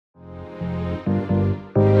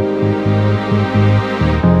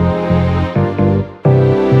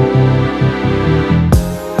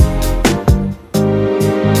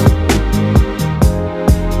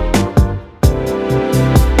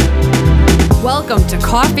Welcome to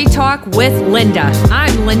Coffee Talk with Linda.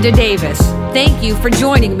 I'm Linda Davis. Thank you for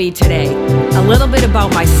joining me today. A little bit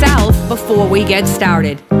about myself before we get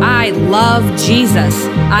started. I love Jesus.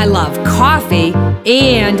 I love coffee,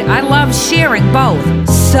 and I love sharing both.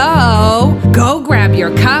 So go grab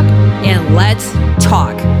your cup and let's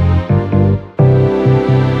talk.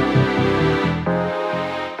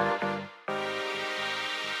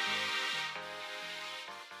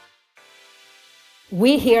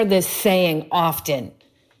 We hear this saying often,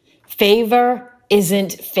 favor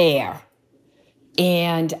isn't fair.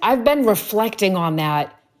 And I've been reflecting on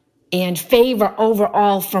that and favor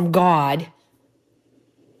overall from God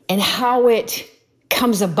and how it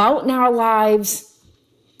comes about in our lives,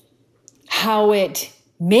 how it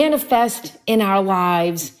manifests in our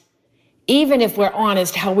lives, even if we're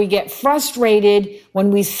honest, how we get frustrated when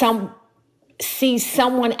we see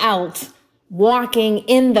someone else walking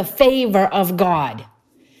in the favor of God.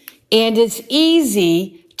 And it's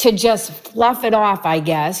easy to just fluff it off, I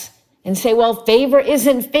guess, and say, well, favor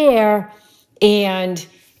isn't fair, and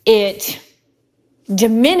it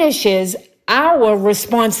diminishes our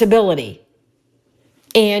responsibility.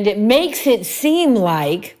 And it makes it seem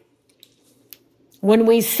like when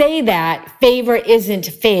we say that favor isn't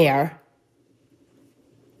fair,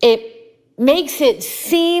 it makes it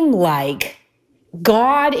seem like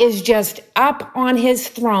God is just up on his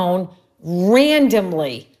throne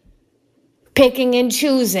randomly picking and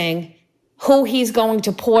choosing who he's going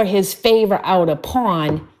to pour his favor out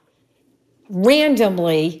upon,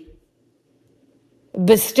 randomly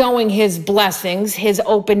bestowing his blessings, his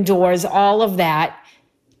open doors, all of that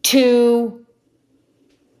to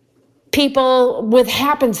people with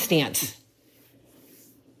happenstance.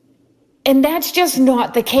 And that's just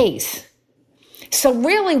not the case. So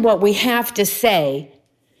really what we have to say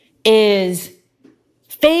is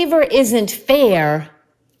favor isn't fair,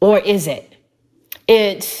 or is it?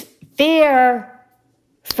 It's fair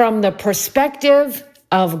from the perspective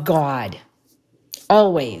of God,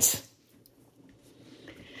 always.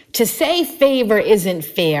 To say favor isn't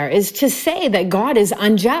fair is to say that God is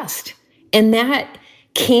unjust, and that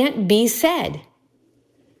can't be said.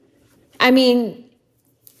 I mean,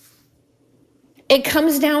 it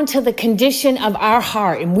comes down to the condition of our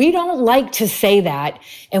heart, and we don't like to say that,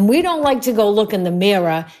 and we don't like to go look in the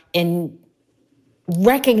mirror and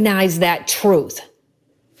recognize that truth.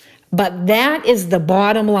 But that is the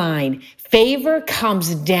bottom line. Favor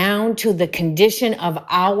comes down to the condition of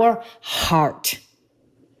our heart.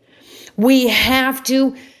 We have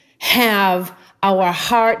to have our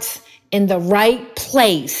hearts in the right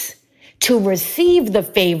place to receive the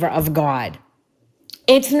favor of God.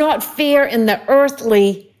 It's not fair in the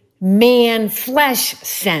earthly man flesh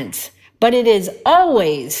sense, but it is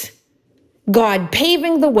always God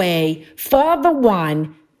paving the way for the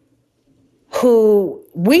one who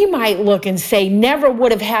we might look and say never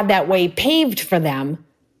would have had that way paved for them,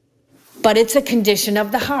 but it's a condition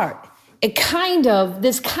of the heart.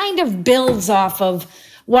 This kind of builds off of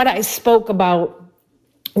what I spoke about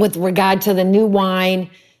with regard to the new wine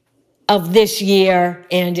of this year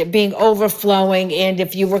and it being overflowing. And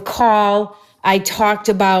if you recall, I talked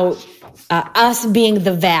about us being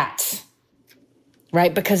the vats,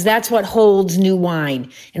 right? Because that's what holds new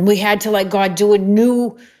wine. And we had to let God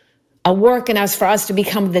do a work in us for us to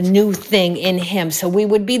become the new thing in him. So we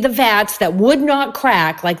would be the vats that would not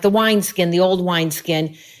crack like the wineskin, the old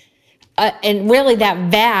wineskin. And really that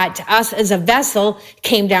vat, us as a vessel,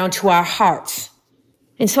 came down to our hearts.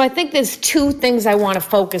 And so I think there's two things I want to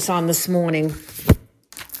focus on this morning.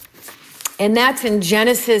 And that's in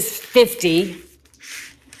Genesis 50,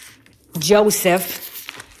 Joseph.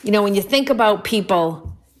 You know, when you think about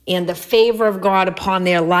people and the favor of God upon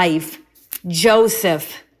their life,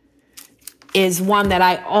 Joseph is one that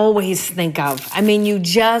I always think of. I mean, you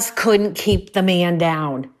just couldn't keep the man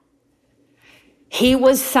down. He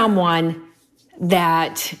was someone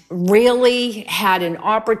that really had an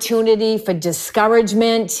opportunity for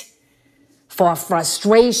discouragement, for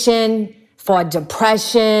frustration, for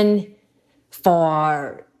depression,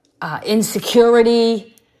 for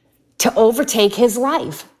insecurity to overtake his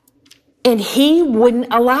life. And he wouldn't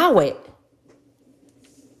allow it.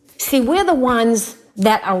 See, we're the ones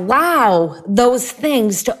that allow those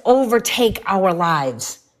things to overtake our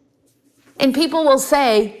lives. And people will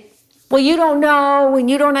say, well, you don't know and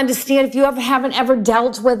you don't understand if you haven't ever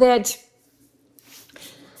dealt with it.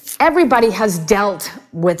 Everybody has dealt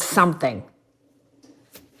with something.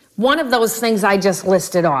 One of those things I just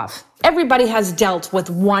listed off. Everybody has dealt with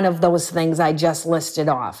one of those things I just listed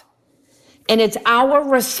off. And it's our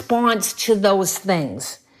response to those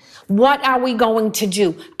things. What are we going to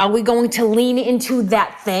do? Are we going to lean into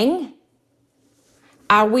that thing?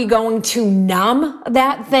 Are we going to numb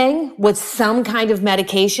that thing with some kind of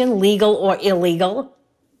medication, legal or illegal?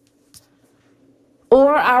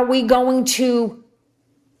 Or are we going to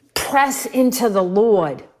press into the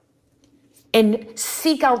Lord and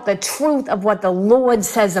seek out the truth of what the Lord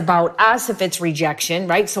says about us if it's rejection,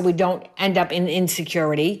 right? So we don't end up in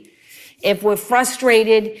insecurity. If we're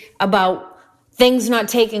frustrated about things not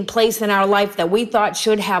taking place in our life that we thought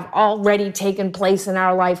should have already taken place in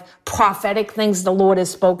our life, prophetic things the Lord has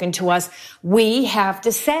spoken to us, we have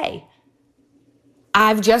to say,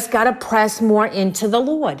 I've just got to press more into the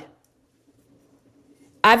Lord.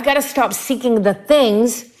 I've got to stop seeking the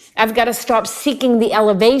things. I've got to stop seeking the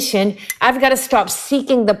elevation. I've got to stop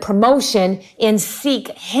seeking the promotion and seek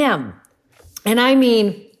Him. And I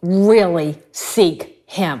mean, really seek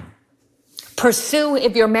Him. Pursue,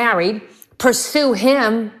 if you're married, pursue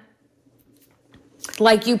Him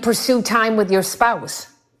like you pursue time with your spouse.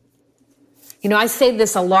 You know, I say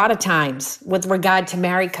this a lot of times with regard to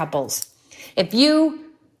married couples. If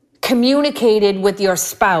you communicated with your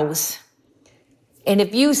spouse, and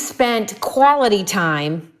if you spent quality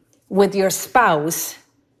time with your spouse,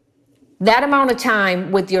 that amount of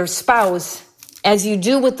time with your spouse as you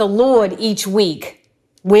do with the Lord each week,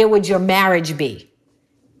 where would your marriage be?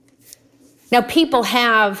 Now, people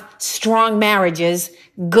have strong marriages,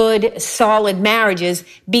 good, solid marriages,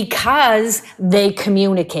 because they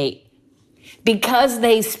communicate, because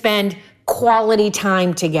they spend quality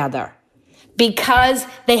time together, because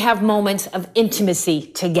they have moments of intimacy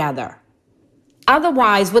together.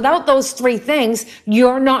 Otherwise, without those three things,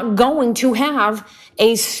 you're not going to have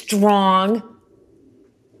a strong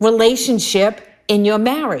relationship in your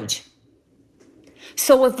marriage.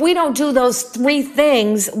 So if we don't do those three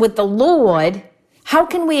things with the Lord, how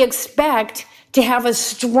can we expect to have a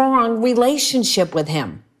strong relationship with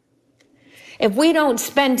Him? If we don't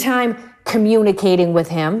spend time communicating with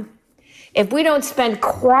Him, if we don't spend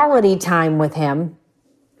quality time with Him,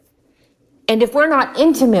 and if we're not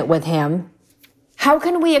intimate with Him, how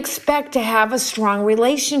can we expect to have a strong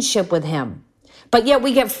relationship with Him? But yet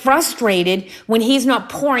we get frustrated when He's not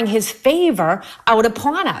pouring His favor out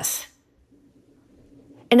upon us.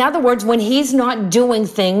 In other words, when He's not doing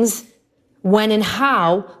things when and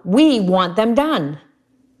how we want them done.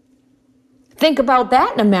 Think about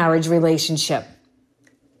that in a marriage relationship.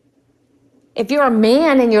 If you're a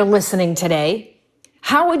man and you're listening today,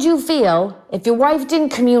 how would you feel if your wife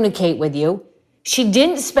didn't communicate with you? She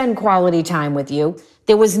didn't spend quality time with you.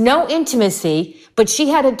 There was no intimacy, but she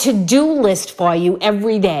had a to-do list for you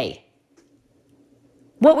every day.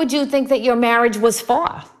 What would you think that your marriage was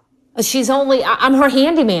for? I'm her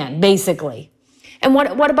handyman, basically. And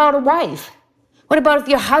what about a wife? What about if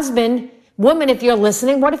your husband, woman, if you're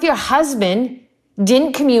listening, what if your husband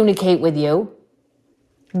didn't communicate with you,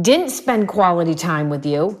 didn't spend quality time with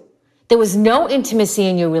you? There was no intimacy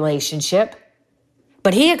in your relationship,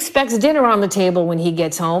 but he expects dinner on the table when he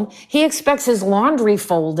gets home. He expects his laundry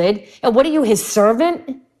folded. And what are you, his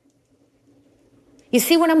servant? You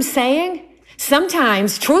see what I'm saying?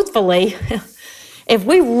 Sometimes, truthfully, if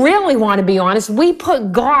we really want to be honest, we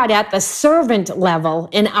put God at the servant level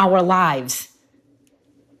in our lives.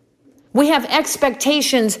 We have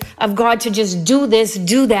expectations of God to just do this,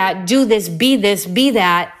 do that, do this, be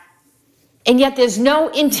that. And yet there's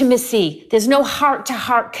no intimacy. There's no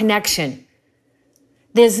heart-to-heart connection.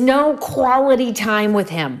 There's no quality time with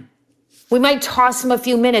Him. We might toss Him a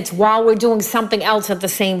few minutes while we're doing something else at the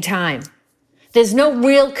same time. There's no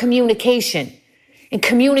real communication. And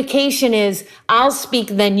communication is, I'll speak,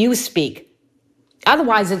 then you speak.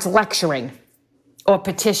 Otherwise, it's lecturing or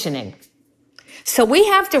petitioning. So we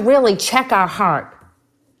have to really check our heart.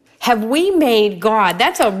 Have we made God?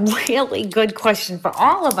 That's a really good question for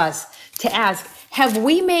all of us to ask. Have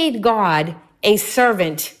we made God a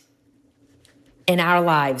servant in our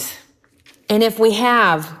lives? And if we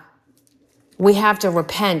have to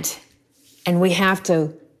repent and we have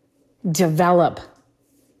to develop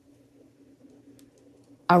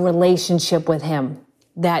a relationship with Him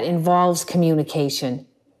that involves communication,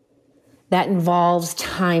 that involves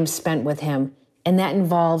time spent with Him, and that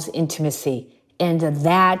involves intimacy. And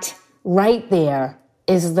that right there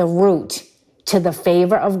is the root to the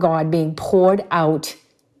favor of God being poured out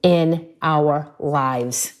in our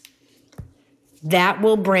lives. That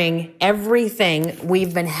will bring everything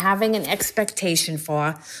we've been having an expectation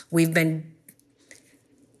for, we've been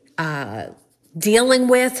dealing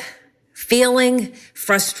with, feeling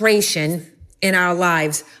frustration in our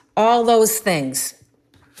lives, all those things.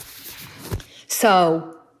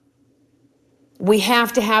 So we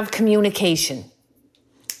have to have communication.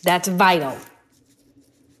 That's vital.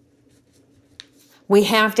 We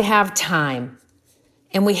have to have time.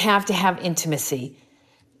 and we have to have intimacy.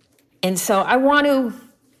 And so I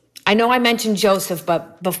know I mentioned Joseph,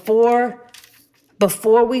 but before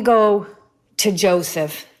we go to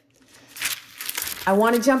Joseph, I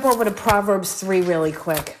want to jump over to Proverbs 3 really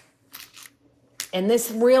quick. And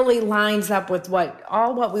this really lines up with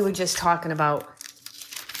what we were just talking about.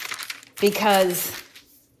 Because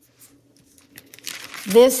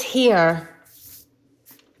this here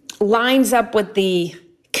lines up with the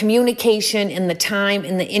communication and the time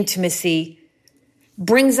and the intimacy,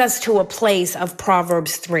 brings us to a place of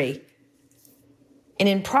Proverbs 3. And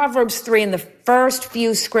in Proverbs 3, in the first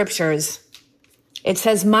few scriptures, it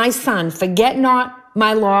says, "My son, forget not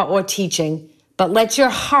my law or teaching, but let your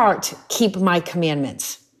heart keep my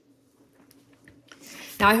commandments."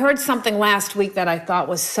 Now, I heard something last week that I thought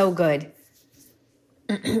was so good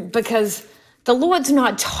because the Lord's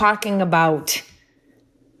not talking about,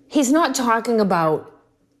 he's not talking about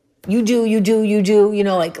you do,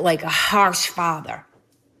 like a harsh father.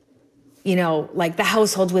 Like the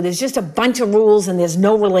households where there's just a bunch of rules and there's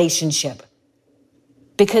no relationship.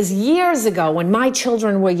 Because years ago, when my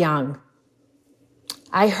children were young,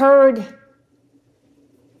 I heard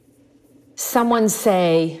someone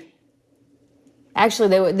say,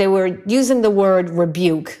 actually they were using the word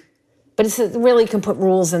rebuke, but it really can put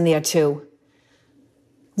rules in there too.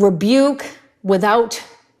 Rebuke without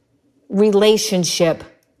relationship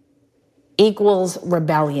equals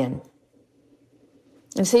rebellion.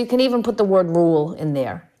 And so you can even put the word rule in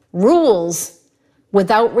there. Rules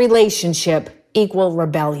without relationship equal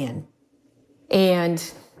rebellion. And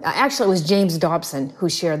actually it was James Dobson who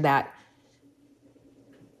shared that.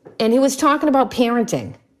 And he was talking about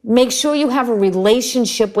parenting. Make sure you have a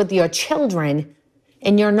relationship with your children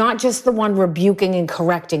and you're not just the one rebuking and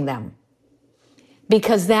correcting them,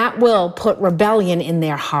 because that will put rebellion in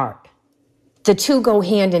their heart. The two go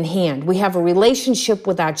hand in hand. We have a relationship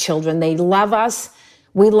with our children. They love us.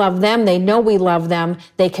 We love them. They know we love them.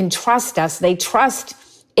 They can trust us. They trust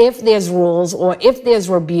if there's rules or if there's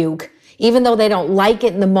rebuke, even though they don't like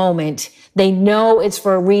it in the moment, they know it's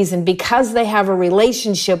for a reason because they have a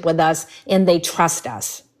relationship with us and they trust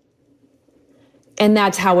us. And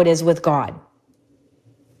that's how it is with God.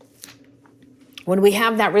 When we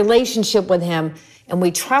have that relationship with him and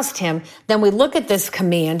we trust him, then we look at this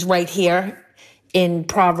command right here in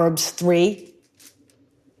Proverbs 3.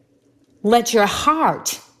 Let your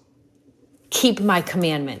heart keep my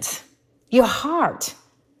commandments. Your heart.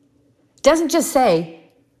 Doesn't just say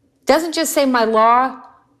my law,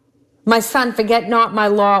 my son, forget not my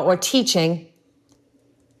law or teaching,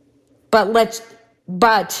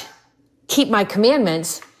 but keep my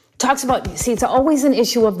commandments. Talks about, see, it's always an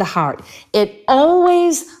issue of the heart. It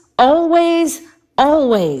always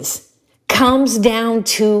comes down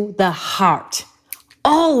to the heart.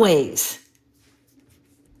 Always.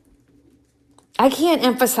 I can't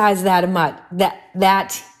emphasize that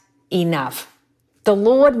enough. The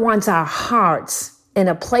Lord wants our hearts in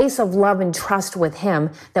a place of love and trust with him,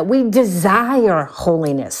 that we desire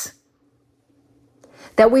holiness,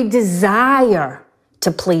 that we desire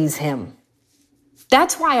to please him.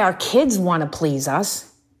 That's why our kids want to please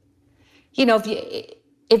us.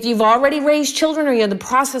 If you've already raised children or you're in the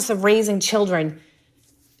process of raising children,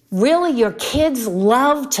 really your kids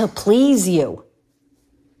love to please you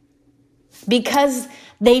because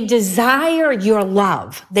they desire your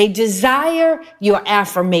love. They desire your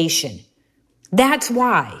affirmation. That's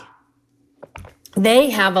why they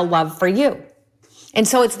have a love for you. And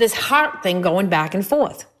so it's this heart thing going back and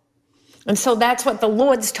forth. And so that's what the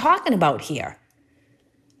Lord's talking about here.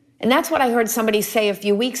 And that's what I heard somebody say a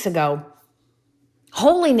few weeks ago.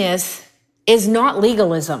 Holiness is not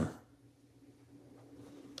legalism.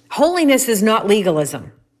 Holiness is not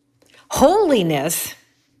legalism. Holiness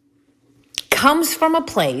comes from a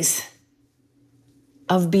place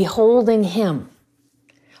of beholding him.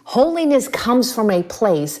 Holiness comes from a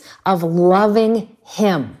place of loving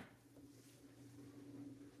him,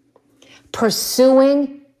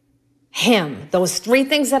 pursuing him. Those three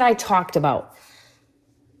things that I talked about.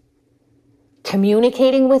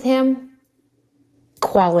 Communicating with him,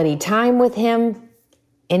 quality time with him,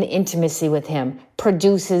 and intimacy with him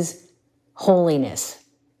produces holiness.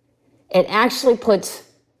 It actually puts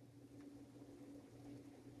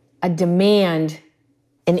a demand,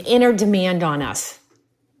 an inner demand on us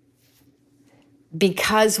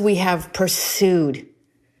because we have pursued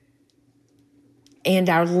and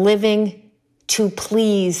are living to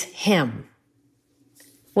please him.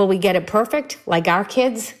 Will we get it perfect like our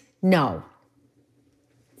kids? No.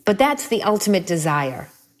 But that's the ultimate desire.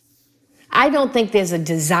 I don't think there's a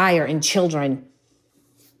desire in children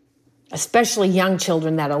especially young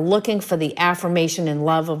children that are looking for the affirmation and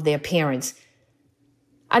love of their parents.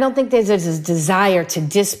 I don't think there's a desire to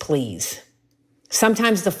displease.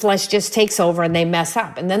 Sometimes the flesh just takes over and they mess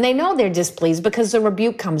up. And then they know they're displeased because the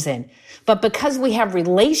rebuke comes in. But because we have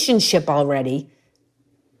relationship already,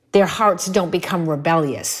 their hearts don't become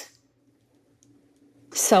rebellious.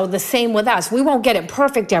 So the same with us. We won't get it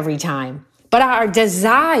perfect every time. But our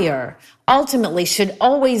desire ultimately should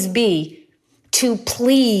always be to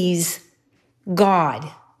please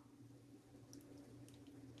God.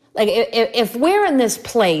 Like if we're in this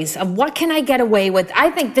place of what can I get away with?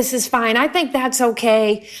 I think this is fine. I think that's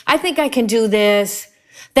okay. I think I can do this.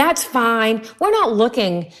 That's fine. We're not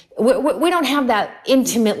looking, we don't have that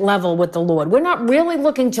intimate level with the Lord. We're not really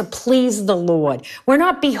looking to please the Lord. We're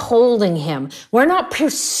not beholding him. We're not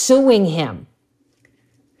pursuing him.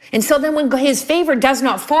 And so then when his favor does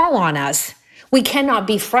not fall on us, we cannot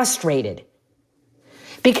be frustrated.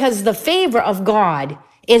 Because the favor of God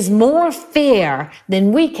is more fair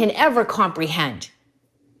than we can ever comprehend.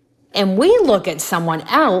 And we look at someone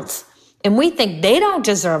else and we think they don't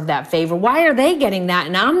deserve that favor. Why are they getting that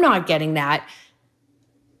and I'm not getting that?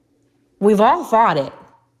 We've all thought it.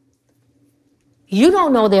 You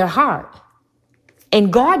don't know their heart.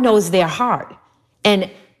 And God knows their heart.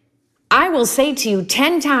 And I will say to you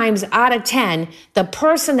 10 times out of 10, the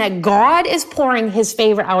person that God is pouring his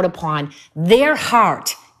favor out upon, their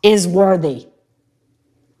heart is worthy.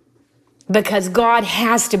 Because God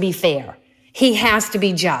has to be fair. He has to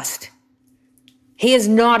be just. He is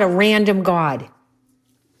not a random God.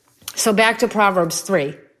 So back to Proverbs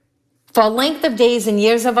 3. For length of days and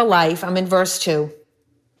years of a life, I'm in verse 2,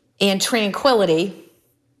 and tranquility,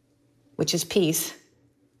 which is peace,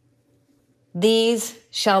 these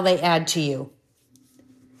shall they add to you.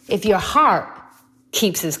 If your heart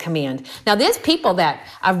keeps his command. Now there's people that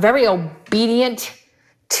are very obedient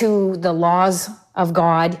to the laws of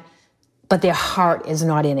God, but their heart is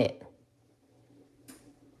not in it.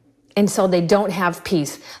 And so they don't have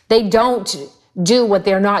peace. They don't do what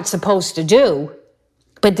they're not supposed to do,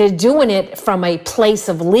 but they're doing it from a place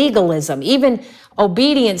of legalism. Even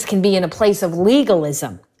obedience can be in a place of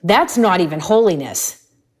legalism. That's not even holiness.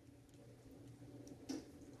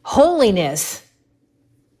 Holiness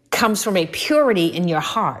comes from a purity in your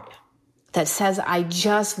heart that says, I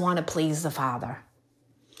just want to please the Father.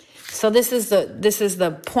 So this is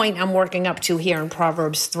the point I'm working up to here in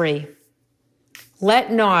Proverbs 3.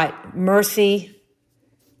 Let not mercy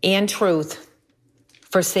and truth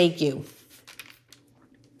forsake you.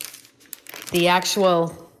 The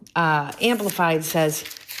actual Amplified says,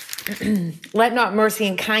 let not mercy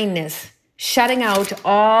and kindness, shutting out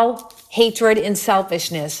all hatred and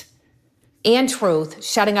selfishness, and truth,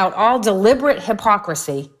 shutting out all deliberate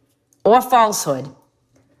hypocrisy or falsehood,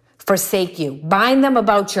 forsake you. Bind them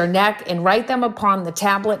about your neck and write them upon the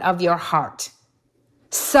tablet of your heart.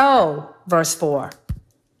 So, verse 4,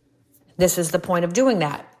 this is the point of doing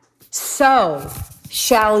that. So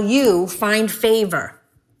shall you find favor,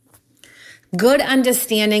 good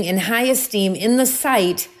understanding and high esteem in the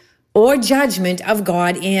sight or judgment of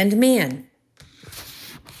God and man.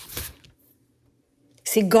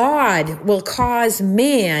 See, God will cause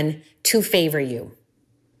man to favor you.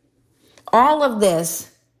 All of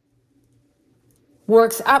this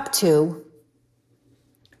works up to,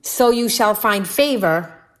 so you shall find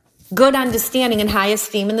favor, good understanding and high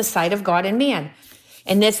esteem in the sight of God and man.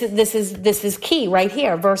 And this is key right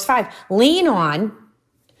here, verse 5. Lean on,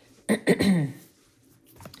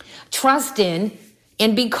 trust in,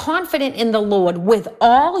 and be confident in the Lord with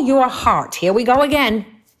all your heart. Here we go again.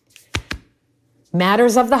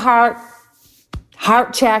 Matters of the heart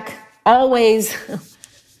check, always.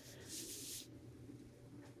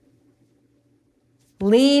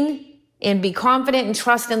 Lean and be confident and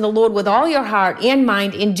trust in the Lord with all your heart and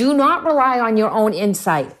mind, and do not rely on your own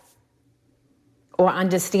insight or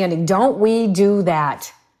understanding. Don't we do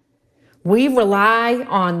that? We rely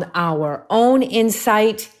on our own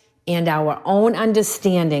insight and our own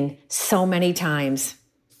understanding so many times.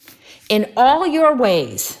 In all your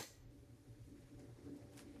ways,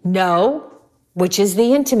 know, which is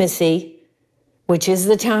the intimacy, which is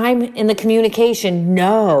the time in the communication,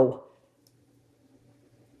 know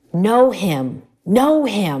him,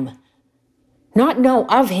 not know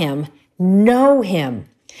of him, know him.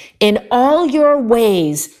 In all your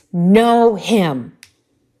ways, know him.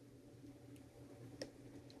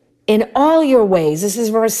 In all your ways, this is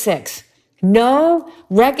verse 6, know,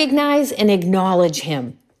 recognize, and acknowledge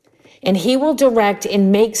him, and he will direct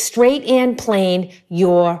and make straight and plain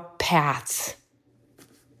your paths.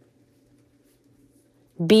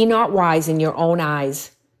 Be not wise in your own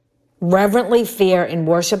eyes. reverently fear and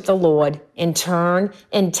worship the Lord, and turn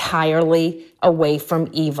entirely away from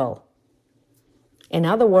evil. In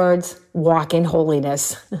other words, walk in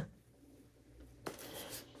holiness.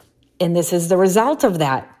 And this is the result of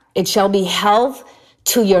that. It shall be health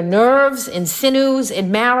to your nerves and sinews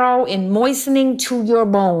and marrow and moistening to your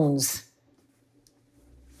bones.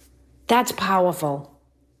 That's powerful.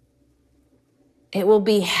 It will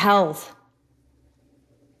be health.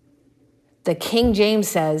 The King James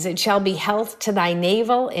says, it shall be health to thy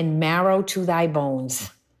navel and marrow to thy bones.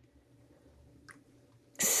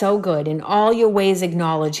 So good. In all your ways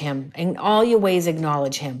acknowledge him. In all your ways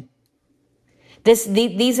acknowledge him.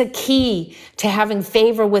 These are key to having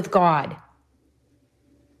favor with God.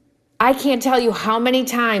 I can't tell you how many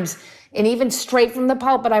times, and even straight from the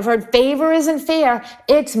pulpit, I've heard favor isn't fair.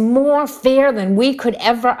 It's more fair than we could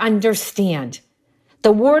ever understand.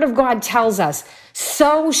 The word of God tells us,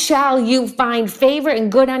 so shall you find favor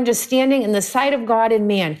and good understanding in the sight of God and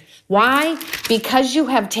man. Why? Because you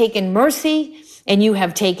have taken mercy and you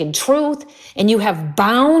have taken truth and you have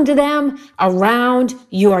bound them around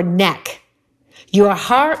your neck. Your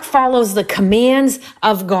heart follows the commands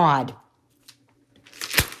of God.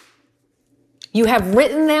 You have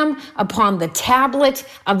written them upon the tablet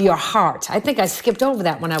of your heart. I think I skipped over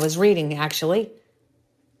that when I was reading, actually.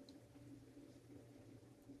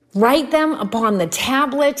 Write them upon the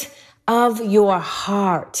tablet of your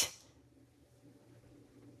heart.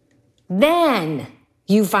 Then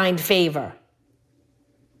you find favor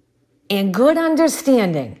and good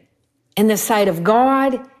understanding in the sight of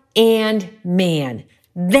God and man.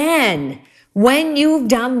 Then, when you've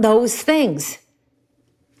done those things.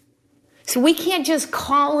 So we can't just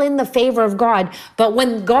call in the favor of God, but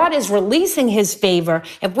when God is releasing his favor,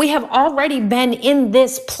 if we have already been in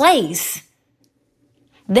this place,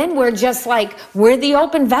 then we're just like, we're the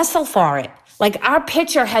open vessel for it. Like our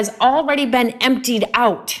pitcher has already been emptied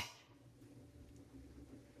out.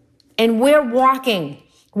 And we're walking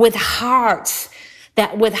with hearts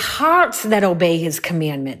that obey his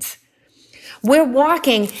commandments. We're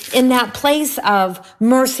walking in that place of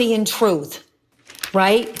mercy and truth,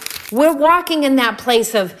 right? We're walking in that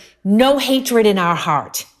place of no hatred in our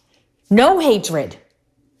heart. No hatred.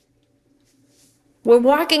 We're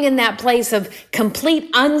walking in that place of complete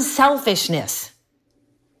unselfishness.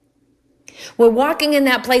 We're walking in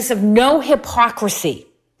that place of no hypocrisy,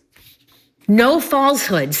 no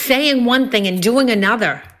falsehood, saying one thing and doing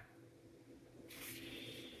another.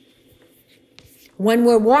 When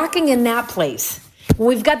we're walking in that place, when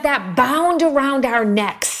we've got that bound around our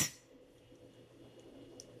necks,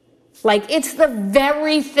 like it's the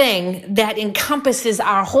very thing that encompasses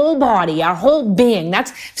our whole body, our whole being.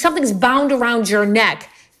 That's something's bound around your neck,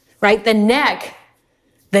 right? The neck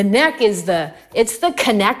is it's the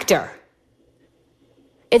connector.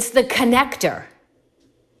 It's the connector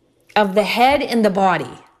of the head and the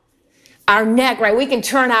body. Our neck, right? We can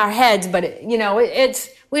turn our heads, but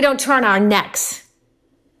we don't turn our necks.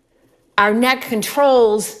 Our neck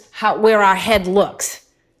controls where our head looks.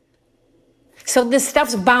 So this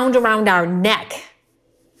stuff's bound around our neck.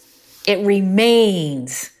 It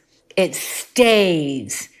remains, it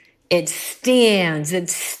stays, it stands,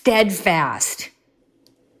 it's steadfast.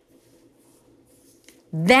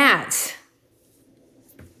 That's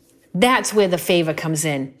where the favor comes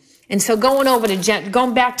in. And so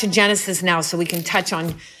going back to Genesis now so we can touch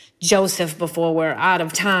on Joseph before we're out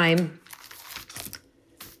of time.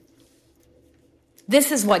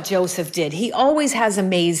 This is what Joseph did. He always has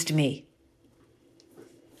amazed me.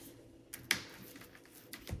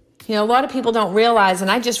 A lot of people don't realize, and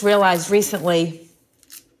I just realized recently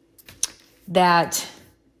that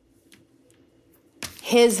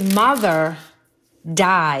his mother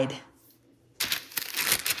died.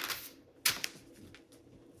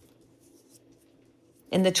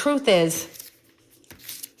 And the truth is,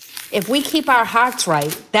 if we keep our hearts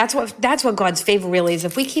right, that's what God's favor really is.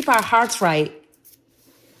 If we keep our hearts right,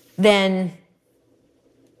 then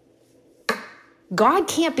God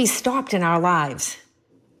can't be stopped in our lives.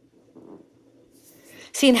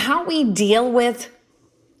 See, and how we deal with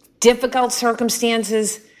difficult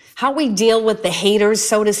circumstances, how we deal with the haters,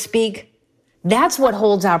 so to speak, that's what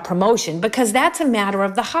holds our promotion, because that's a matter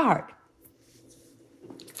of the heart.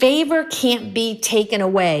 Favor can't be taken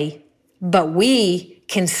away, but we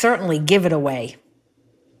can certainly give it away.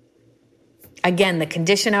 Again, the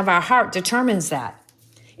condition of our heart determines that.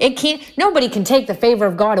 Nobody can take the favor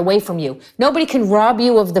of God away from you. Nobody can rob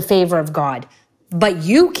you of the favor of God, but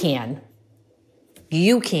you can.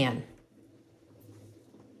 You can.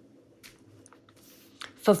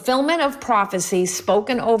 Fulfillment of prophecy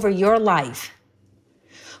spoken over your life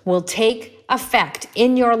will take effect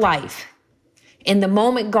in your life in the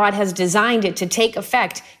moment God has designed it to take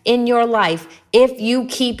effect in your life if you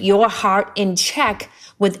keep your heart in check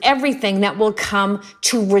with everything that will come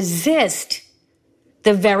to resist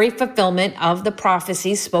the very fulfillment of the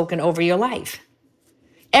prophecies spoken over your life.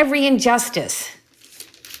 Every injustice,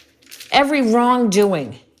 every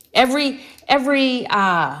wrongdoing, every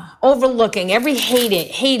overlooking, every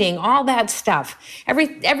hating, all that stuff,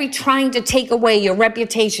 every trying to take away your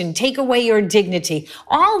reputation, take away your dignity,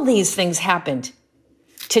 all these things happened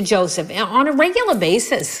to Joseph on a regular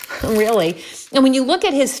basis, really. And when you look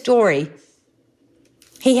at his story,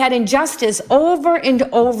 he had injustice over and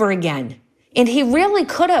over again, and he really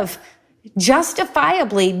could have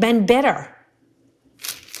justifiably been bitter.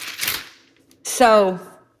 So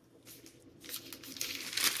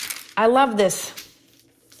I love this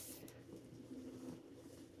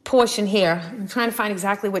portion here. I'm trying to find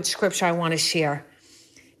exactly which scripture I want to share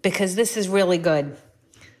because this is really good.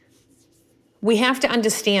 We have to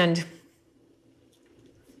understand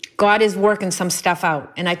God is working some stuff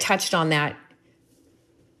out, and I touched on that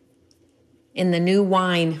in the new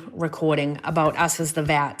wine recording about us as the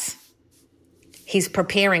vats. He's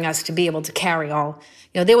preparing us to be able to carry all.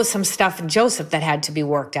 There was some stuff in Joseph that had to be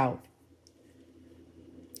worked out.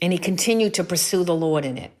 And he continued to pursue the Lord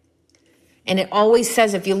in it. And it always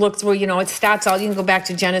says, if you look through, it starts all, you can go back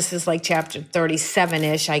to Genesis like chapter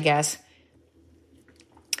 37-ish, I guess.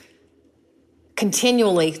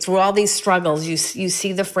 Continually, through all these struggles, you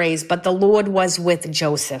see the phrase, but the Lord was with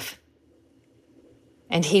Joseph.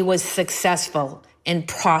 And he was successful and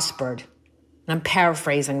prospered. And I'm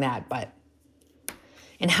paraphrasing that, but.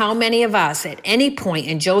 And how many of us, at any point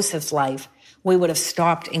in Joseph's life, we would have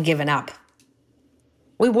stopped and given up?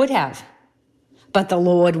 We would have. But the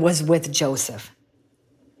Lord was with Joseph.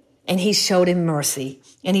 And he showed him mercy.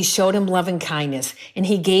 And he showed him loving kindness. And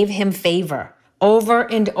he gave him favor over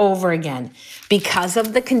and over again because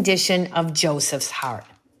of the condition of Joseph's heart.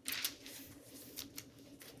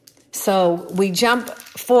 So we jump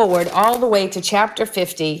forward all the way to chapter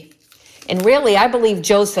 50. And really, I believe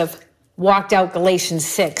Joseph walked out Galatians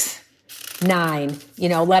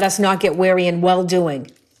 6:9. Let us not get weary in well-doing.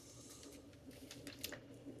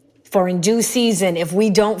 For in due season, if we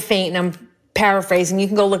don't faint, and I'm paraphrasing, you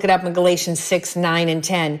can go look it up in Galatians 6:9 and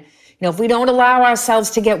 10. If we don't allow ourselves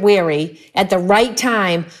to get weary, at the right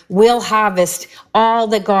time, we'll harvest all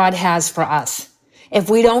that God has for us. If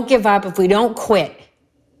we don't give up, if we don't quit,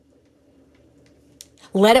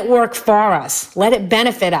 let it work for us. Let it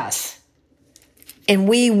benefit us. And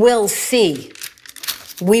we will see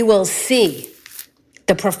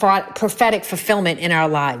the prophetic fulfillment in our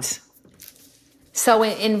lives. So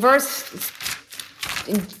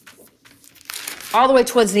all the way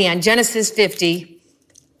towards the end, Genesis 50,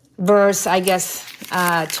 verse,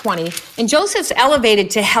 20. And Joseph's elevated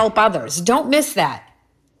to help others. Don't miss that.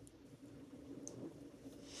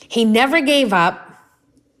 He never gave up.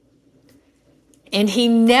 And he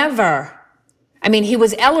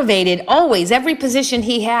was elevated always. Every position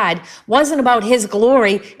he had wasn't about his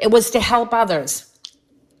glory. It was to help others.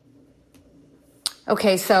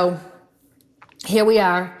 Okay, so here we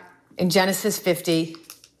are in Genesis 50.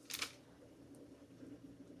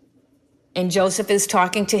 And Joseph is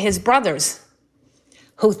talking to his brothers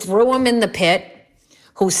who threw him in the pit,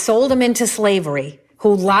 who sold him into slavery,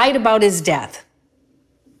 who lied about his death.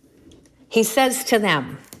 He says to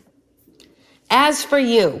them, as for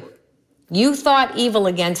you, you thought evil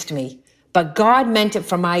against me, but God meant it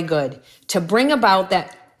for my good, to bring about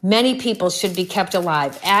that many people should be kept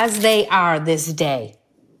alive, as they are this day.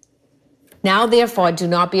 Now, therefore, do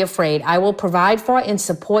not be afraid. I will provide for and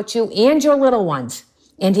support you and your little ones.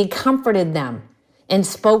 And he comforted them and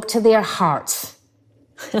spoke to their hearts.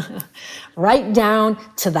 Right down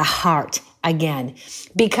to the heart again.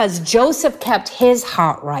 Because Joseph kept his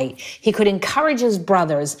heart right. He could encourage his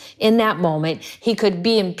brothers in that moment. He could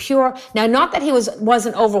be in pure. Now, not that he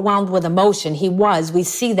wasn't overwhelmed with emotion. He was. We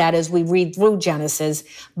see that as we read through Genesis.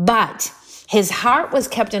 But his heart was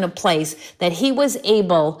kept in a place that he was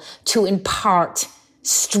able to impart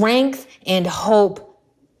strength and hope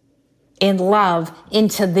and love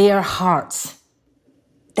into their hearts.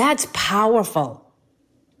 That's powerful.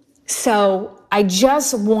 So I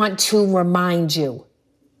just want to remind you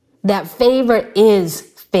that favor is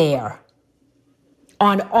fair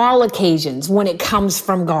on all occasions when it comes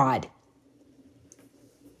from God.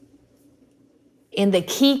 And the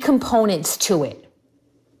key components to it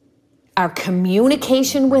are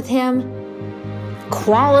communication with Him,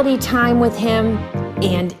 quality time with Him,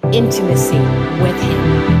 and intimacy with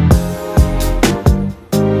Him.